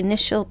 we've got the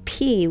initial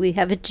P. We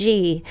have a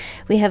G.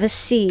 We have a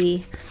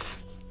C.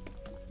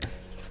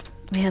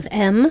 We have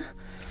M.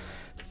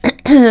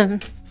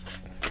 And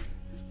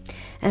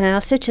I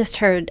also just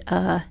heard,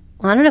 I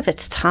don't know if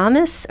it's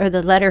Thomas or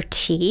the letter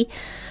T,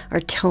 or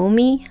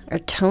Tommy or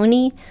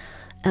Tony.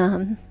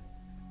 And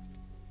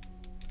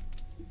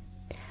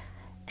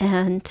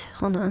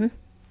hold on.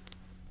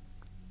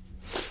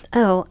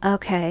 Oh,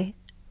 okay.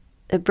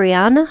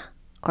 Brianna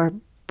or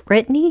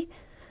Brittany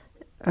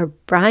or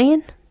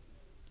Brian.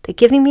 They're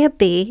giving me a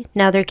B.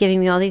 Now they're giving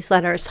me all these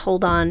letters.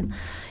 Hold on.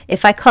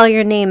 If I call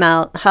your name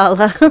out,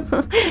 holla,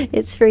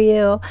 it's for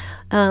you.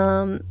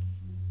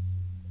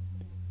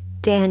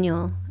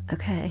 Daniel.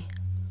 Okay.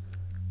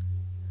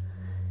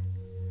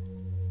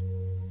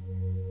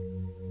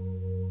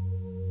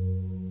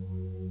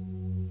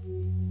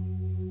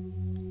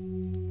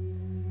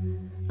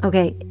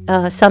 Okay,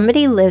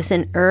 somebody lives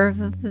in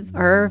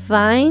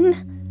Irvine,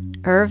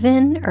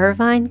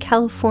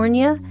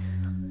 California.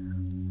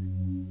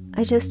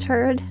 I just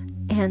heard,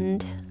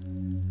 and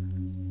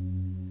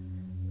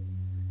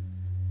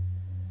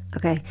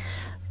okay.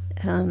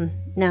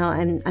 Now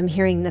I'm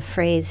hearing the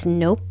phrase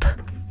nope,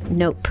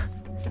 nope.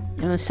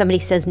 You know, somebody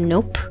says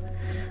nope,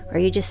 or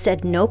you just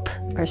said nope,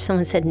 or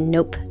someone said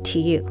nope to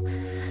you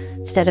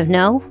instead of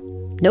no,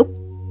 nope,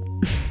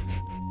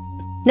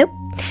 nope.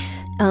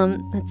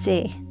 Let's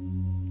see.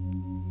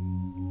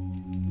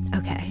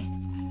 Okay.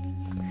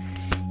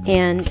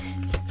 And,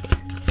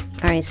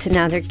 all right, so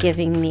now they're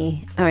giving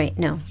me, all right,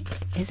 no.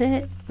 Is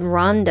it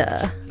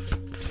Rhonda?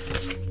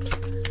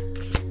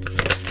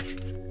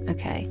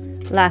 Okay,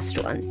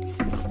 last one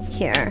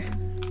here.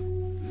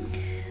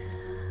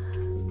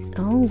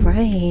 Oh,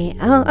 right.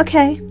 Oh,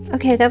 okay.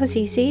 Okay, that was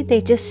easy.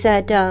 They just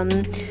said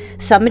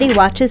somebody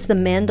watches The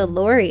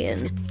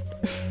Mandalorian.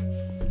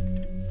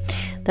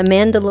 The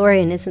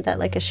Mandalorian, isn't that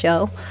like a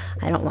show?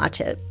 I don't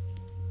watch it,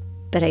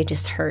 but I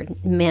just heard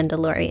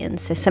Mandalorian.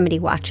 So somebody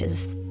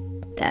watches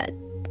that.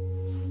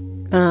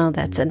 Oh,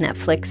 that's a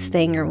Netflix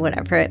thing or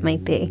whatever it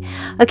might be.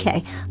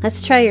 Okay,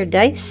 let's try your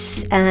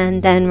dice,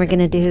 and then we're going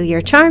to do your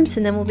charms,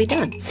 and then we'll be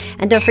done.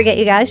 And don't forget,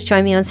 you guys,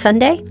 join me on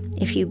Sunday.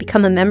 If you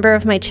become a member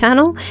of my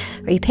channel,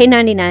 or you pay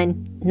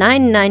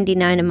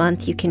 $9.99 a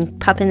month, you can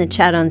pop in the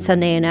chat on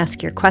Sunday and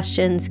ask your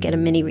questions, get a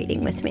mini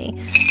reading with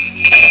me.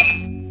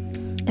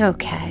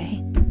 Okay.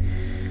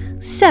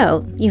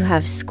 So, you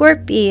have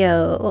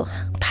Scorpio,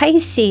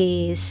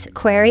 Pisces,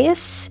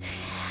 Aquarius,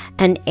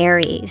 and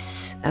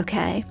Aries.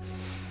 Okay.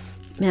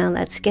 Now,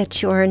 let's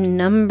get your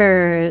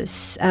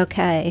numbers.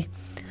 Okay.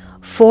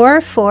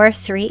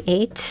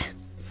 4438.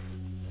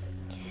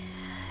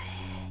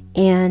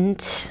 And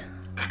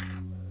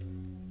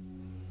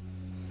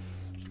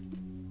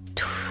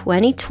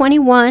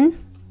 2021.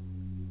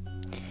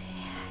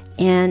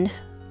 And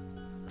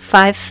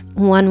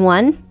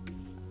 511.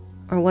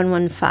 Or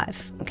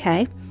 115.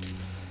 Okay.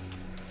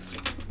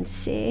 Let's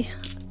see.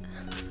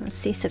 Let's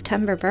see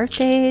September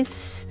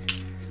birthdays.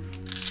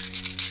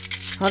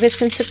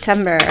 August and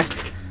September.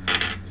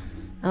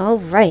 All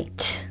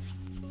right.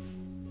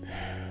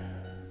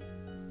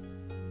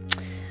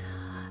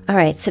 All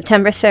right,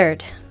 September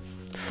 3rd,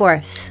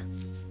 4th,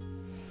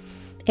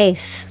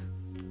 8th,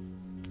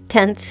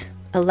 10th,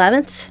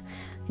 11th.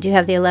 I do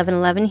have the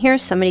 1111 here.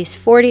 Somebody's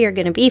 40 or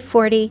going to be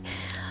 40.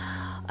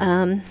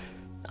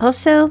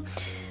 Also,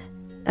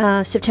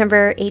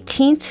 September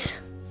 18th,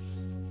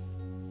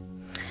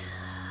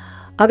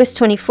 August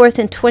 24th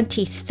and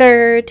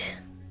 23rd.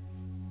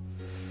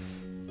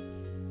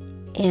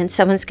 And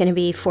someone's going to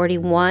be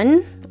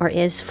 41 or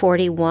is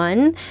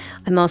 41.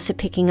 I'm also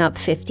picking up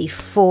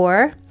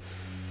 54.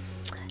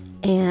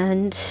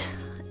 And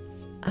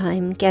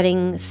I'm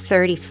getting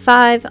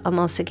 35. I'm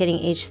also getting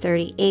age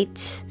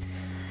 38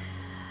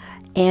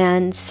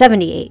 and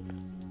 78.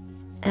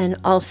 And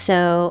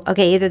also,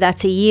 okay, either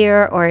that's a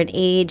year or an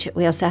age.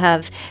 We also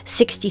have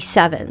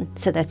 67.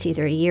 So that's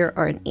either a year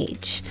or an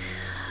age.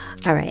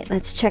 All right,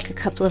 let's check a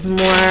couple of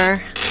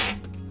more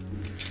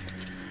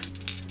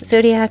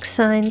zodiac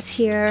signs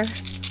here.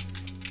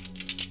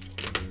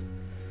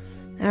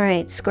 All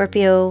right,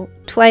 Scorpio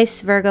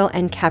twice, Virgo,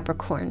 and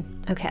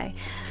Capricorn. Okay.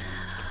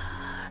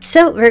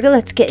 So, Virgo,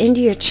 let's get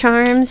into your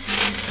charms.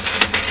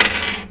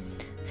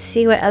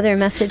 See what other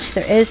message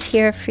there is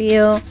here for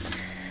you.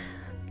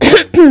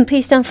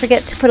 Please don't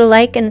forget to put a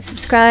like and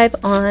subscribe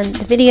on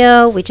the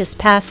video. We just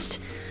passed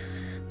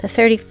the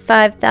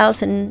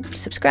 35,000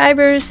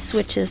 subscribers,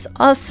 which is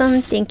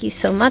awesome. Thank you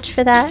so much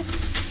for that.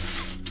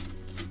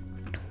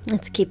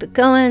 Let's keep it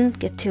going.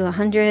 Get to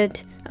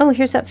 100. Oh,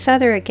 here's that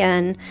feather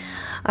again.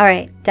 All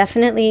right,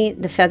 definitely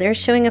the feather is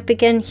showing up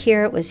again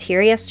here. It was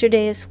here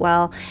yesterday as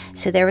well.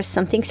 So there was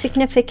something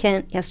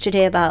significant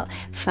yesterday about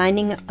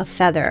finding a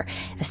feather,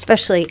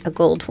 especially a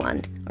gold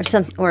one,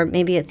 or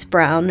maybe it's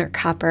brown or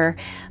copper,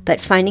 but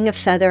finding a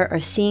feather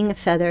or seeing a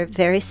feather,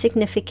 very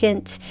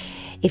significant.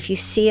 If you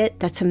see it,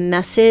 that's a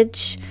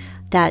message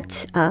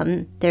that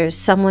there's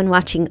someone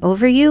watching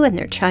over you and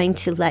they're trying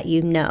to let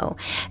you know,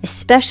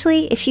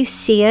 especially if you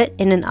see it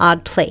in an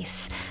odd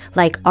place,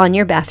 like on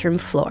your bathroom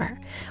floor,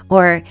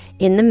 or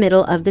in the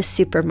middle of the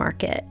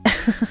supermarket.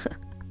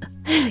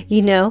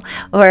 You know,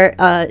 or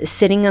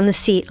sitting on the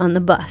seat on the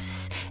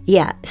bus.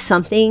 Yeah,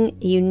 something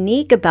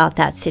unique about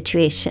that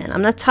situation.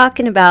 I'm not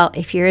talking about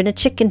if you're in a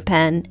chicken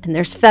pen and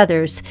there's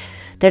feathers,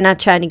 they're not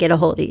trying to get a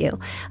hold of you.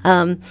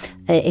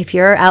 If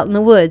you're out in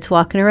the woods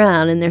walking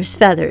around and there's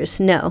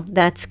feathers, no,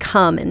 that's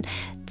common.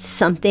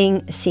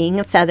 Something, seeing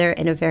a feather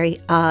in a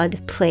very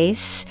odd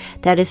place,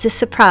 that is a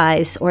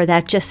surprise, or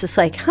that just is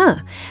like, huh,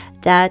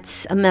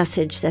 that's a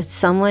message that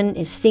someone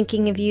is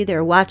thinking of you,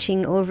 they're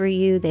watching over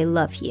you, they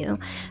love you.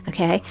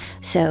 Okay,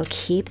 so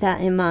keep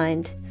that in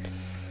mind.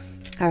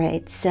 All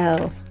right,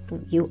 so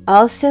you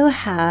also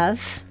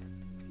have,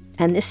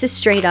 and this is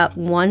straight up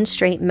one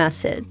straight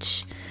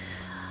message,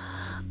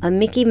 a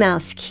Mickey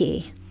Mouse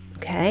key.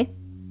 Okay,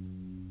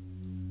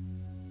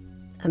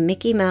 a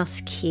Mickey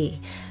Mouse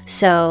key.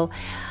 So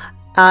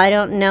I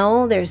don't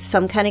know, there's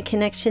some kind of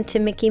connection to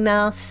Mickey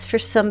Mouse for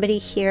somebody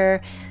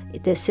here.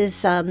 This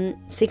is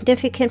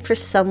significant for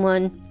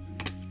someone.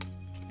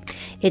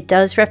 It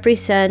does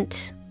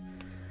represent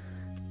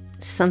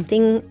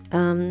something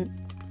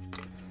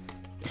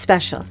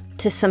special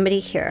to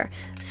somebody here.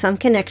 Some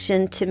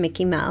connection to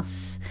Mickey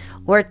Mouse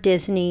or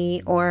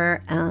Disney,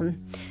 or,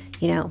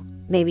 you know,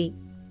 maybe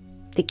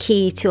the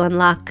key to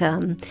unlock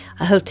a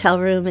hotel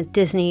room at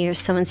Disney, or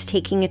someone's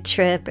taking a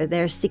trip, or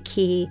there's the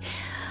key.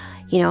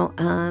 You know,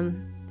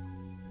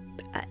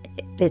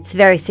 it's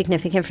very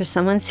significant for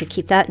someone, so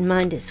keep that in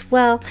mind as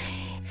well.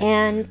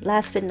 And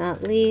last but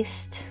not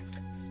least,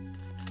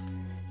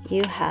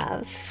 you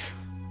have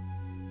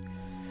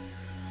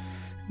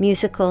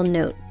musical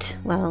note.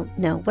 Well,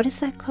 no, what is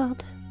that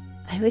called?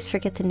 I always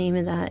forget the name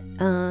of that.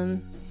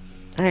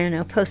 I don't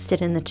know, post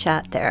it in the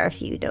chat there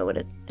if you know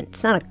what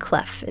it's not a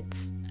clef,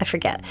 it's, I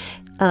forget.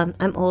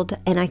 I'm old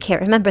and I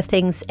can't remember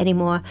things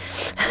anymore.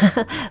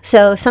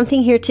 So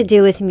something here to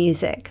do with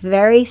music,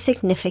 very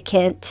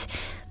significant.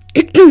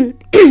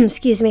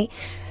 Excuse me.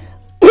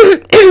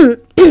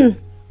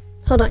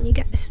 Hold on, you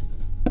guys.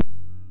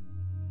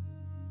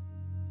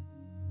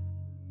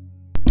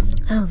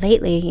 Oh,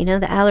 lately, you know,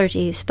 the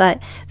allergies,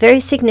 but very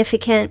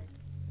significant.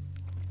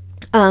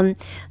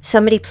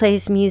 Somebody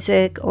plays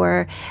music,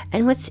 or,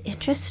 and what's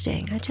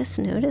interesting, I just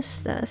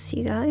noticed this,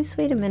 you guys,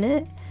 wait a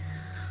minute.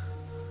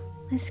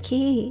 This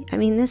key, I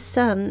mean, this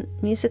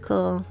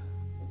musical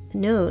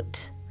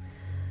note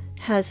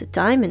has a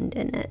diamond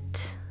in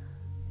it.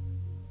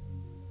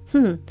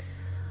 A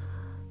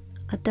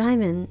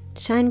diamond,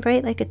 shine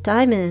bright like a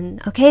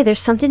diamond. Okay, there's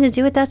something to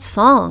do with that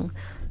song.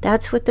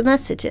 That's what the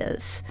message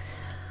is.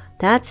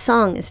 That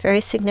song is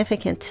very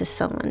significant to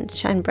someone.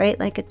 Shine bright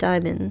like a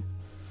diamond.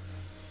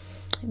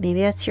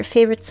 Maybe that's your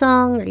favorite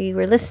song, or you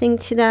were listening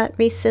to that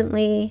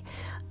recently.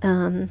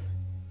 Or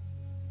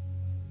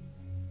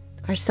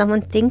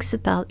someone thinks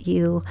about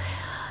you,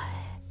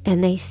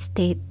 and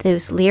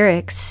those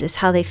lyrics is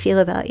how they feel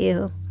about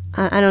you.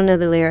 I don't know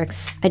the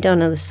lyrics. I don't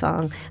know the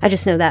song. I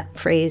just know that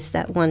phrase,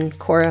 that one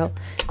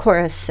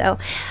chorus. So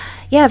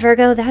yeah,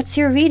 Virgo, that's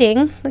your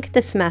reading. Look at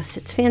this mess.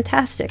 It's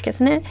fantastic,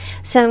 isn't it?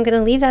 So I'm going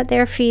to leave that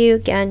there for you.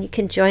 Again, you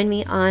can join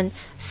me on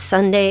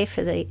Sunday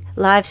for the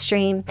live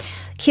stream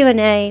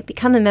Q&A.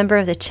 Become a member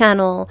of the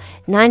channel,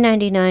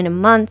 $9.99 a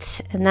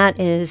month, and that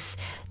is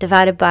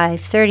divided by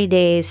 30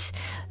 days,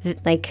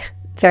 like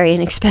very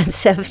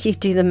inexpensive. You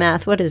do the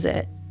math. What is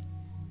it?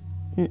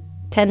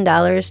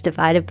 $10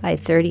 divided by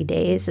 30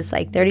 days is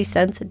like 30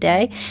 cents a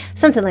day,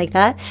 something like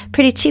that.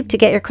 Pretty cheap to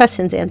get your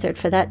questions answered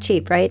for that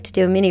cheap, right? To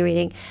do a mini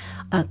reading.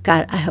 Oh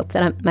God, I hope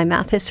that my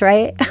math is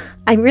right.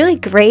 I'm really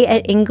great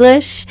at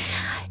English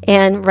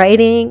and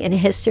writing and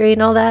history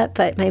and all that,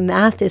 but my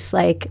math is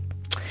like,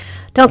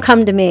 don't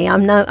come to me.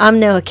 I'm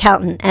no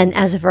accountant. And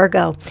as a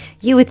Virgo,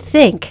 you would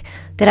think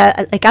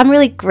that I'm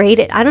really great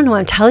at, I don't know why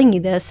I'm telling you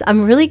this,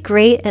 I'm really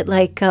great at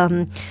like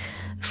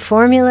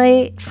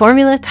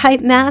formula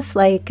type math.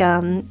 Like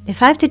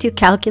if I have to do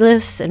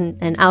calculus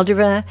and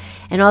algebra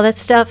and all that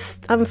stuff,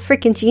 I'm a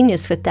freaking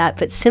genius with that.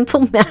 But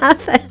simple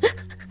math, I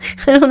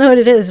don't know what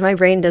it is. My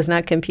brain does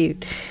not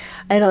compute.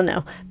 I don't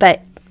know.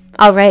 But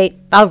I'll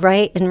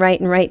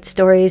write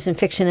stories and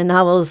fiction and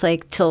novels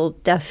like till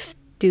death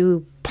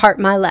do part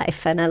my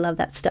life, and I love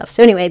that stuff.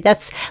 So anyway,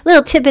 that's a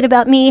little tidbit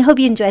about me. Hope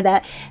you enjoy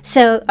that.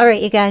 So all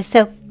right, you guys,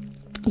 so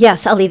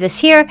yes, I'll leave this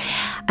here.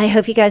 I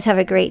hope you guys have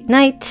a great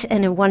night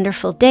and a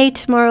wonderful day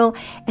tomorrow,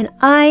 and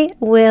I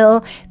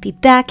will be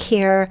back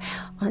here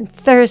on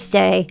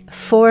Thursday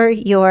for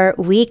your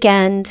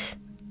weekend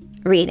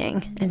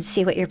reading and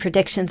see what your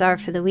predictions are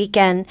for the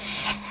weekend.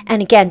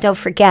 And again, don't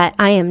forget,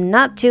 I am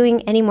not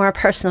doing any more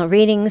personal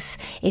readings.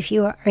 If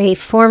you are a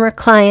former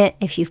client,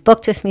 if you've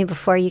booked with me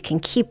before, you can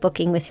keep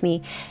booking with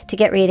me to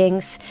get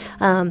readings.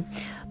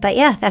 But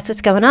yeah, that's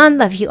what's going on.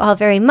 Love you all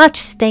very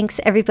much. Thanks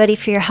everybody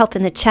for your help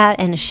in the chat,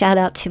 and a shout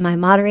out to my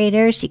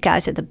moderators. You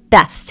guys are the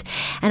best.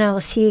 And I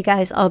will see you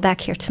guys all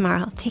back here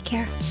tomorrow. Take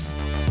care.